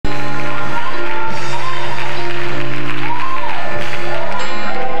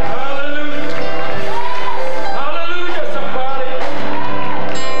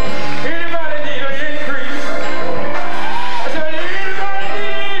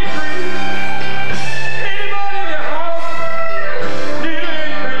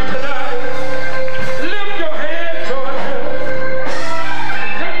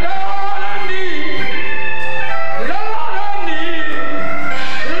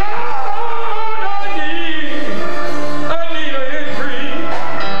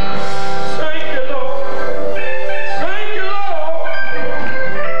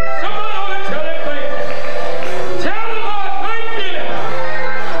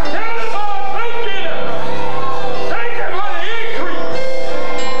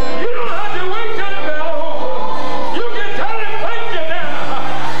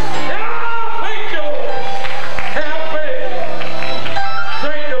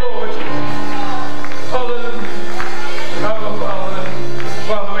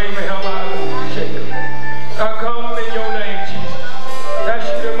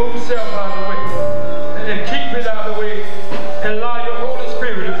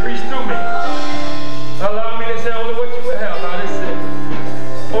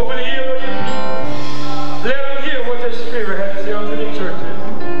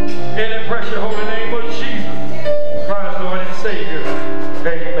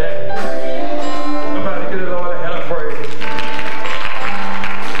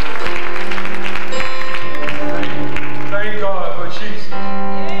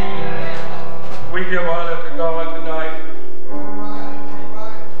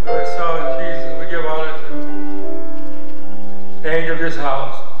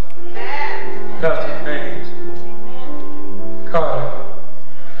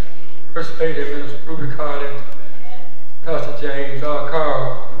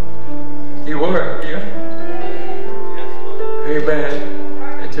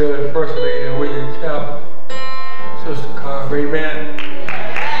to the First Lady of William Chapel, Sister Carver. Amen.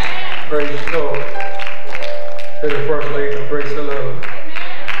 Praise the Lord. To the First Lady of Grace and Love.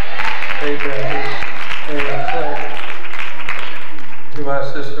 Amen. Amen. To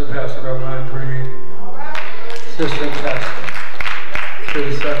my sister, Pastor of my dream, Sister Pastor, to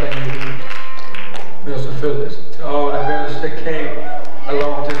the Second Lady, Mr. Phyllis, to all the ministers that came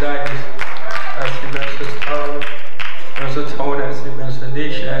along tonight. I see Mr. Tyler, Mr. Tony, I see Mr.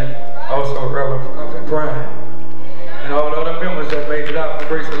 Nisha, and also Reverend Prophet Brian, and all the other members that made it out for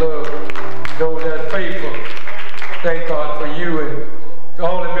Grace and Love, those that are faithful. Thank God for you and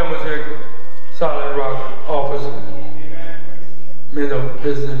all the members here, Solid Rock office, men of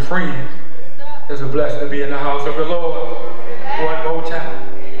visiting friends. It's a blessing to be in the house of the Lord one more time.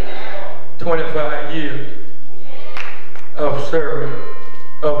 25 years of serving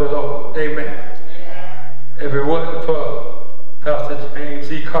of the Lord. Amen. If it wasn't for Pastor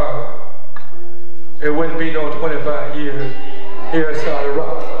James E. Carter, it wouldn't be no 25 years here at Solid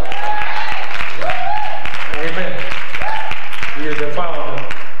Rock. Amen. He is the founder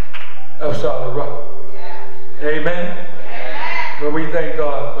of Solid Rock. Amen. But we thank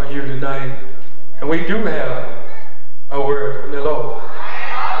God for you tonight. And we do have a word from the Lord.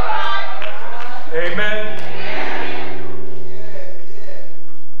 Amen.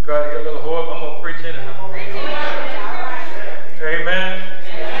 Try to get a little horse. I'm going to preach anyhow. Amen.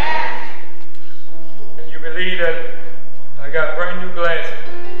 Can you believe that I got brand new glasses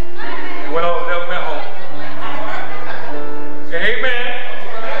and went over there at home? Amen.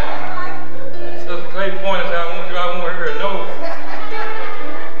 Sister Clay pointed out, I want her to know.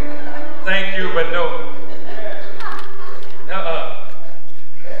 Thank you, but no.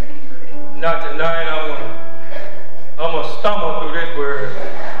 Not tonight. I'm going to stumble through this word.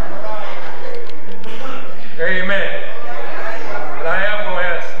 Amen. But I am going to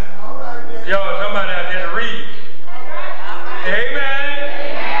ask y'all, somebody out there to read. Amen.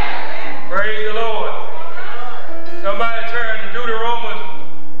 Praise the Lord. Somebody turn to Deuteronomy,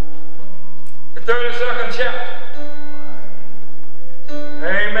 the 32nd chapter.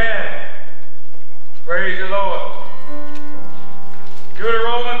 Amen. Praise the Lord.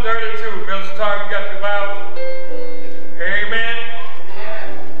 Deuteronomy 32. Minister Target, you got your Bible? Amen.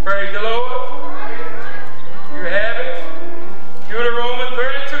 Praise the Lord. You have it. Deuteronomy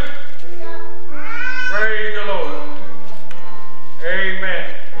 32. Praise the Lord. Amen.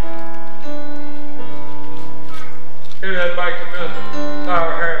 Here's that mic to Minister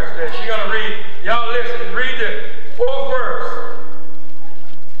Tyra Harris there. She's going to read. Y'all listen. Read the 4th verse.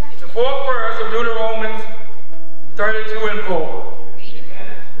 The 4th verse of Deuteronomy 32 and 4.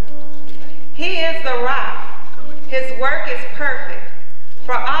 He is the rock. His work is perfect.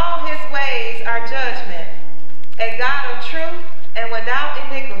 For all his ways are judgment. A God of truth and without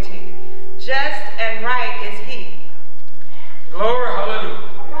iniquity. Just and right is he. Glory, hallelujah.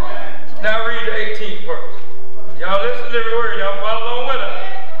 Now read the 18th verse. Y'all listen to every word. Y'all follow along with us.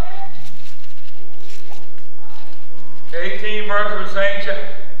 18th verse of the same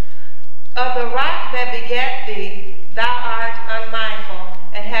chapter. Of the rock that begat thee, thou art unmindful,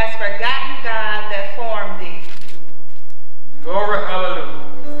 and hast forgotten God that formed thee. Glory, hallelujah.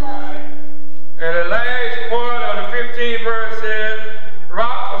 And the last part of the 15th verse says,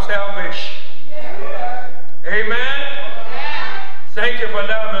 rock of salvation. Amen. Thank you for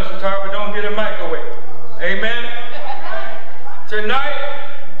now, Mr. Tarver. Don't get a microwave. Amen. Tonight,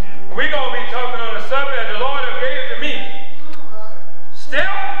 we're going to be talking on the subject the Lord have gave to me. Step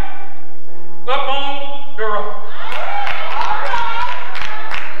up on the rock.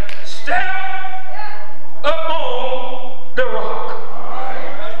 Step up on the rock.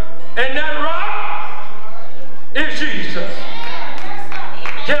 And that rock is Jesus.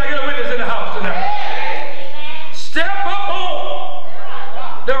 Can I get a witness in the house tonight? Step up on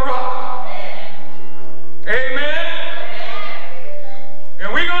the rock. Amen.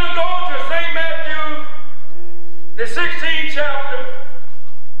 And we're going to go to St. Matthew, the 16th chapter,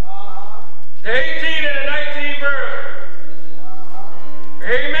 the 18th and the 19th verse.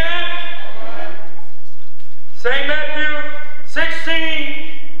 Amen. St. Matthew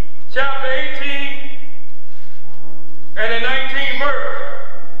 16, chapter 18, and the 19th verse.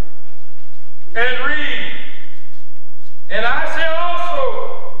 And read. And I say also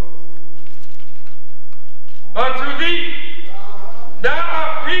unto thee, thou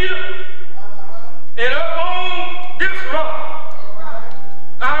art Peter, and upon this rock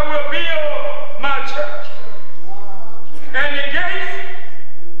I will build my church, and the gates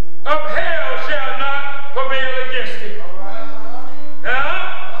of hell shall not prevail against it.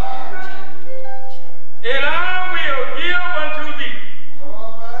 And I will give unto thee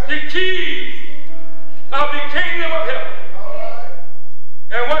keys of the kingdom of heaven.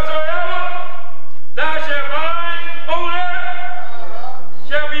 And whatsoever thou shalt bind on earth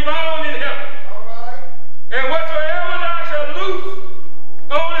shall be bound in heaven. And whatsoever thou shalt loose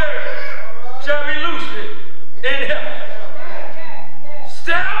on earth shall be loosed in heaven.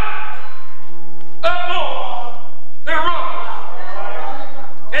 Step upon the rock.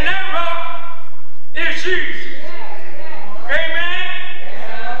 And that rock is Jesus. Amen.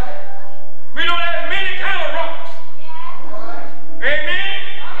 We know there's many kind of rocks. Amen.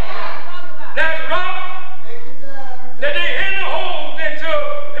 There's rock that they hit the holes into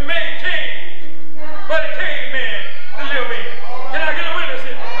and made caves for the caveman to live in. Can I get a witness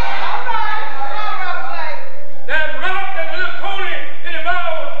here? That rock that the little pony in the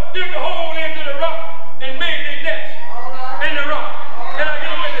Bible dig a hole into the rock and made their nest in the rock. Can I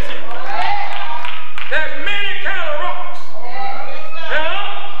get a witness here? There's many kind of rocks.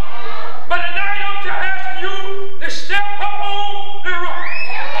 But tonight I'm just asking you to step up on the rock.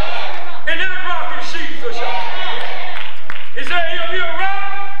 And that rock is Jesus. He said he'll be a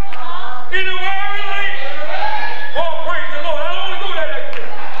rock in the weary land. Oh, praise the Lord. I don't want to go there that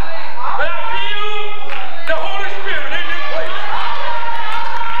quick. But I feel the Holy Spirit in this place.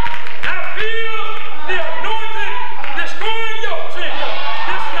 I feel the anointing destroying yokes in here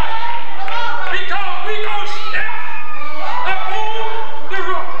this night. Because we going to step up on the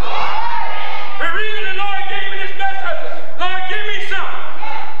rock. The reason the Lord gave me this message, Lord, give me something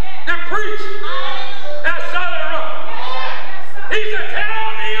to preach at solid rock. He said, tell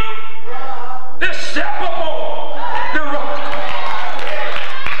them to step up on the rock.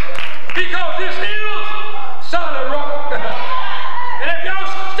 Because this is solid rock. And if y'all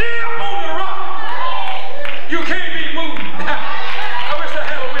stay up on the rock, you can't be moved. I wish I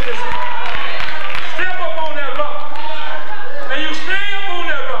had a witness. Step up on that rock. And you stay up on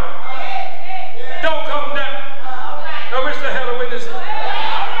that rock. Don't come down. I wish I had a witness.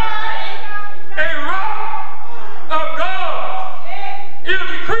 A rock of God is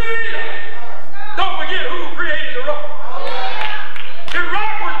the creator. Don't forget who created the rock. The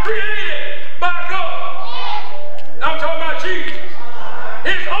rock was created by God. I'm talking about Jesus.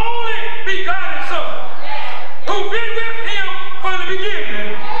 His only begotten Son, who's been with him from the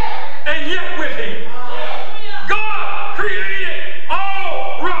beginning and yet with him. God created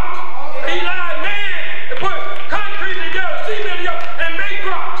all rocks. He allowed man to put concrete together, cement together, and make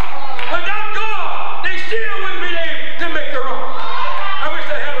rocks. Without God, they still wouldn't be able to make the rock. I wish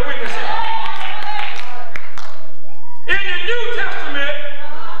I had a witness here. In the New Testament,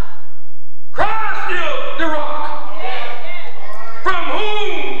 Christ is the rock, from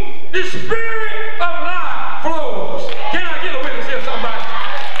whom the Spirit of life flows. Can I get a witness here, somebody?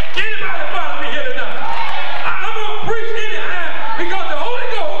 Anybody follow me here tonight? I'm going to preach anyhow because the Holy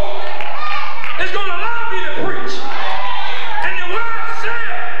Ghost is going to allow me to preach. And the word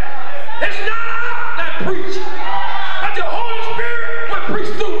said, it's not I that preach, but the Holy Spirit will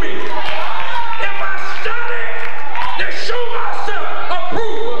preach through me. If I study to show myself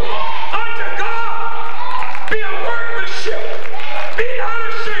approved unto God, be a workmanship, be not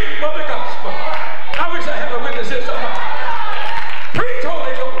ashamed of the gospel. I wish I had a witness here, somebody. Preach,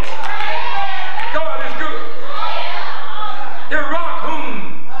 Holy Ghost. God is good. The rock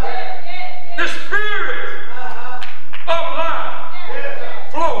whom the Spirit of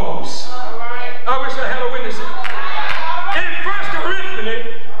life flows. I wish I had a witness here. In 1 Corinthians,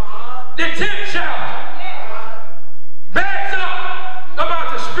 the 10th chapter, backs up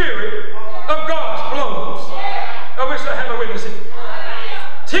about the Spirit of God's flows. I wish I had a witness here.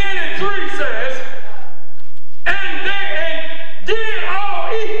 10:3 says, and they did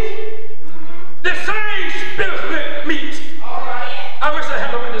all eat the same spiritual meat. I wish I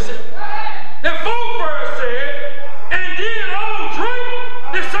had a witness here. The 4th verse said, and did all drink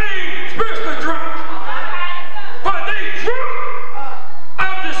the same spiritual drink. For they drunk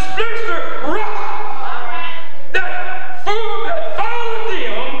of the spiritual rock that followed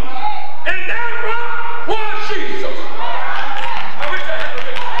them, and that rock was Jesus. I wish I had a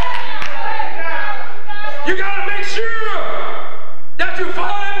witness. You got to make sure that you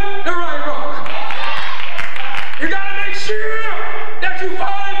find the right rock. You got to make sure that you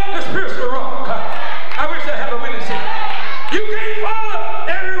find the spiritual rock. I wish I had a witness here. You can't follow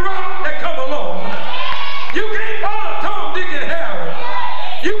every rock that come along. You can't follow Tom, Dick, and Harry.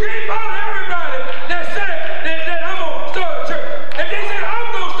 You can't follow everybody that said that I'm going to start a church. If they say I'm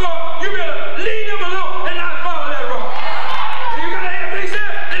going to start, you better leave them alone and not follow that rock. You got to, if they say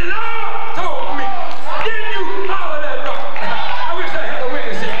the Lord told me, then you follow that rock. I wish I had a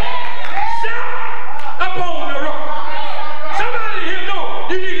witness here. Step upon the rock. Somebody here know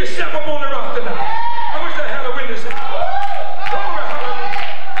you need to step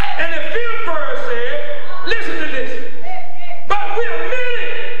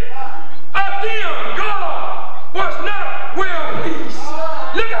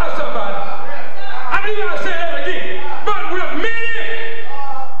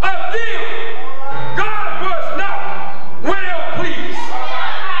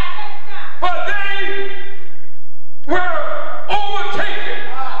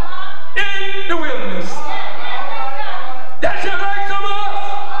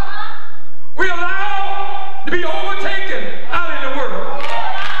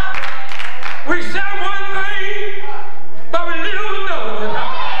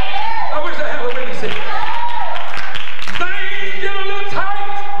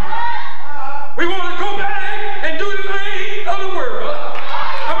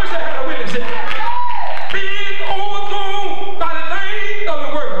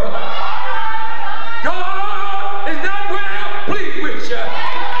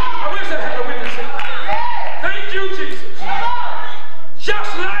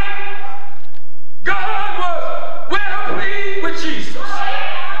Just like God was well pleased with Jesus.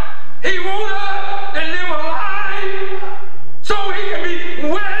 He wanted us to live a life so he can be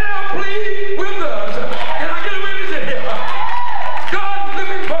well pleased with us. Can I get a witness in here? God's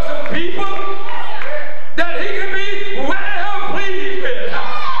looking for some people that he can be well pleased with.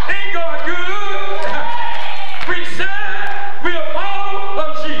 Ain't God good? We said we are followers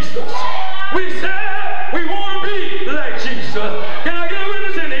of Jesus. We said we want to be like Jesus. Can I get a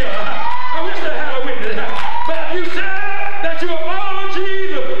witness in here? I wish I had a witness. But if you said that you are following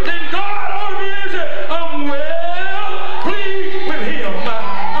Jesus, then God ought to be able to say, I'm well pleased with him.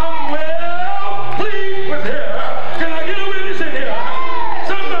 I'm well pleased with her. Can I get a witness in here?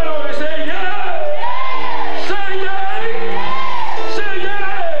 Somebody ought to say, yeah. Say yeah. Say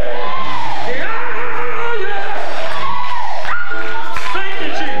yeah. Yeah, yeah. Thank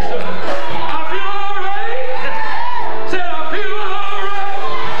you, Jesus. I feel all right. Said I feel all right.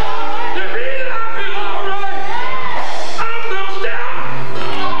 The reason I feel all right, I'm gonna step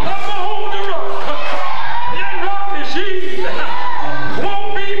up on the rock. That rock is Jesus.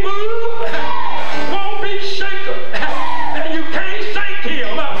 Won't be moved, won't be shaken, and you can't shake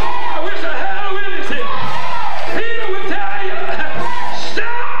him. I wish I had a witness here. Peter would tell you,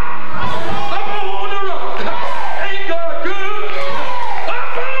 step up on the rock. Ain't God good?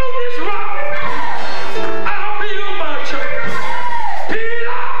 Up on this rock, I'll build my church.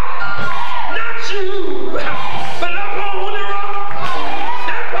 Peter, not you, but up on the rock.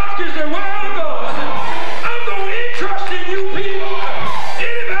 That rock is the word of God. I'm going to entrust in you, Peter.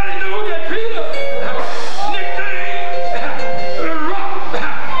 Anybody know that Peter nicknamed the rock?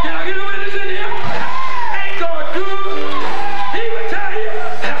 Can I get a witness in here? Ain't God good? He would tell you,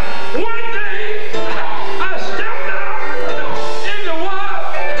 one day I stepped out in the water.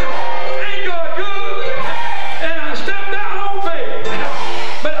 Ain't God good? And I stepped out on faith.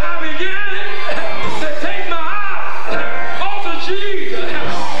 But I began to take my eyes off of Jesus.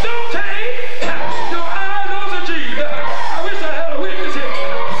 Don't take your eyes off of Jesus. I wish I had a witness here.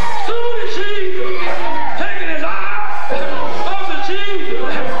 Soon as Jesus taking his eyes off of Jesus,